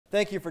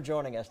Thank you for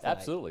joining us tonight.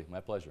 Absolutely,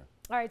 my pleasure.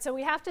 All right, so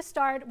we have to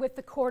start with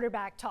the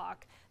quarterback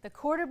talk, the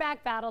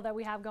quarterback battle that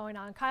we have going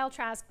on. Kyle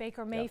Trask,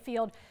 Baker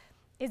Mayfield.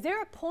 Yep. Is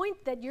there a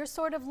point that you're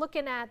sort of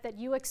looking at that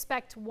you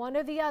expect one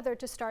or the other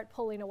to start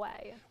pulling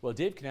away? Well,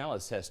 Dave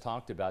Canales has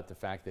talked about the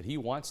fact that he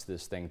wants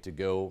this thing to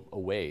go a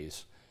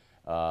ways.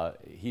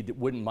 He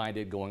wouldn't mind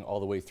it going all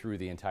the way through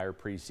the entire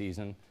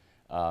preseason.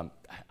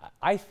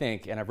 I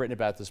think, and I've written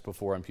about this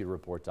before on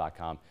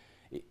PewterReport.com,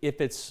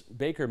 if it's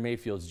Baker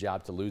Mayfield's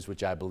job to lose,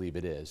 which I believe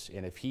it is,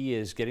 and if he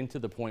is getting to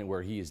the point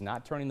where he is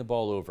not turning the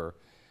ball over,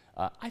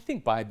 I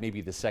think by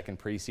maybe the second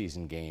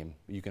preseason game,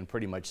 you can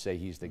pretty much say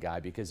he's the guy,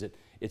 because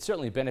it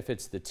certainly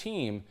benefits the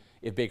team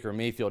if Baker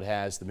Mayfield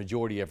has the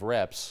majority of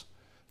reps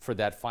for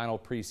that final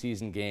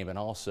preseason game and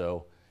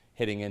also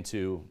heading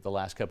into the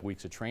last couple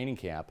weeks of training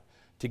camp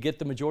to get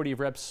the majority of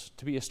reps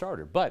to be a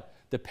starter. But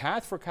the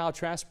path for Kyle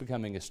Trask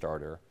becoming a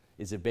starter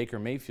is if Baker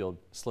Mayfield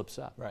slips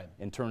up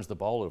and turns the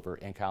ball over,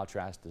 and Kyle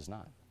Trask does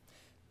not.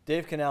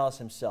 Dave Canales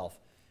himself,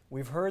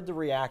 we've heard the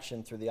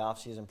reaction through the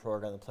offseason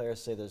program. The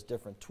players say there's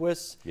different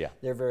twists. Yeah.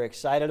 They're very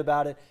excited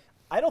about it.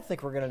 I don't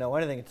think we're going to know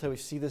anything until we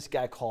see this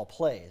guy call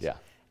plays. Yeah.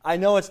 I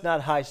know it's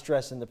not high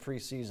stress in the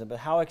preseason, but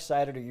how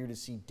excited are you to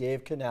see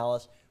Dave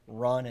Canales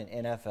run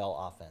an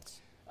NFL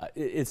offense?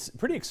 It's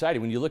pretty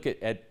exciting when you look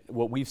at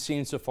what we've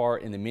seen so far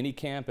in the mini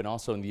camp and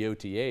also in the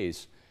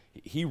OTAs.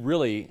 He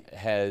really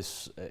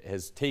has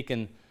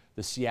taken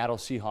the Seattle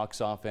Seahawks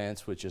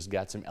offense, which has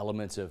got some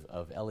elements of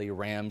LA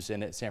Rams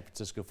in it, San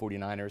Francisco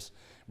 49ers,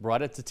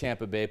 brought it to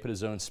Tampa Bay, put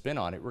his own spin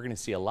on it. We're going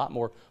to see a lot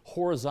more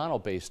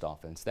horizontal-based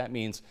offense. That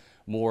means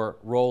more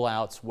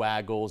rollouts,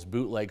 waggles,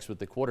 bootlegs with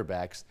the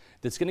quarterbacks.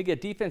 That's going to get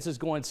defenses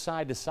going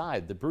side to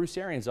side. The Bruce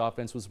Arians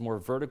offense was more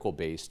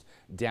vertical-based,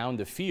 down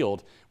the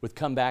field with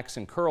comebacks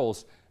and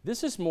curls.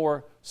 This is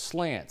more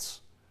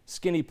slants,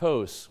 skinny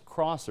posts,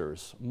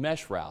 crossers,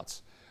 mesh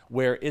routes,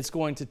 where it's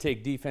going to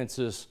take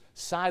defenses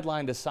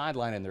sideline to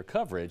sideline in their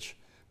coverage,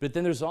 but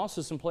then there's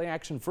also some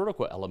play-action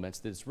vertical elements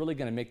that's really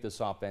going to make this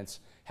offense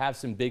have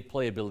some big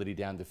playability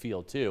down the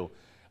field, too.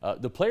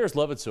 The players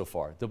love it so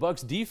far. The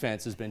Bucs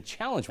defense has been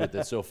challenged with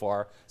it so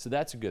far, so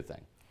that's a good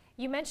thing.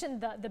 You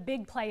mentioned the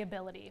big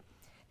playability.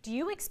 Do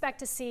you expect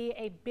to see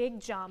a big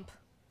jump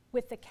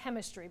with the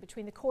chemistry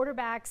between the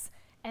quarterbacks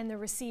and the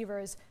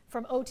receivers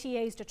from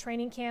OTAs to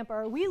training camp,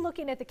 or are we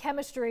looking at the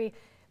chemistry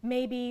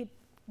maybe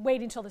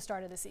wait until the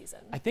start of the season?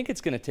 I think it's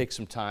going to take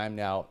some time.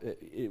 Now,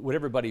 what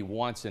everybody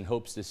wants and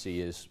hopes to see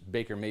is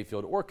Baker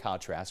Mayfield or Kyle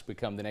Trask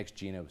become the next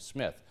Geno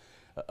Smith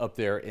up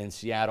there in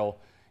Seattle,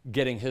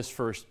 getting his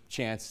first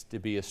chance to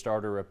be a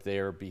starter up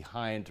there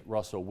behind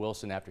Russell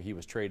Wilson after he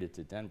was traded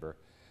to Denver.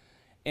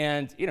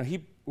 And, you know,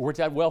 he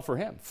worked out well for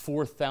him.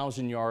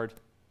 4,000-yard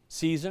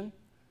season,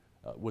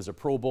 was a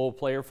Pro Bowl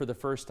player for the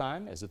first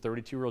time as a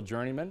 32-year-old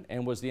journeyman,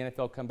 and was the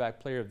NFL Comeback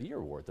Player of the Year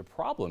award. The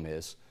problem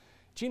is,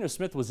 Geno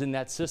Smith was in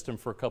that system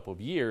for a couple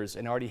of years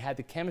and already had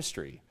the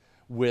chemistry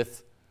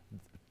with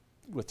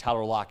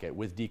Tyler Lockett,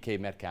 with DK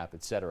Metcalf,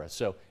 et cetera.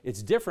 So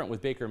it's different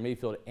with Baker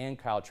Mayfield and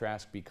Kyle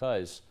Trask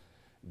because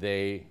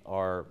they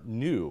are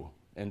new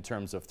in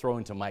terms of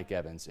throwing to Mike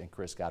Evans and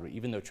Chris Godwin.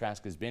 Even though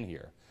Trask has been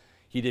here,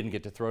 he didn't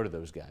get to throw to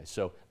those guys.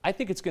 So I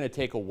think it's going to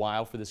take a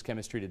while for this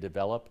chemistry to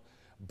develop,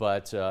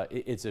 but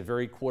it's a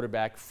very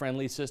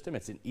quarterback-friendly system.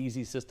 It's an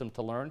easy system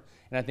to learn,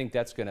 and I think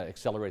that's going to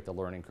accelerate the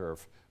learning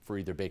curve for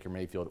either Baker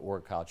Mayfield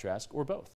or Kyle Trask or both.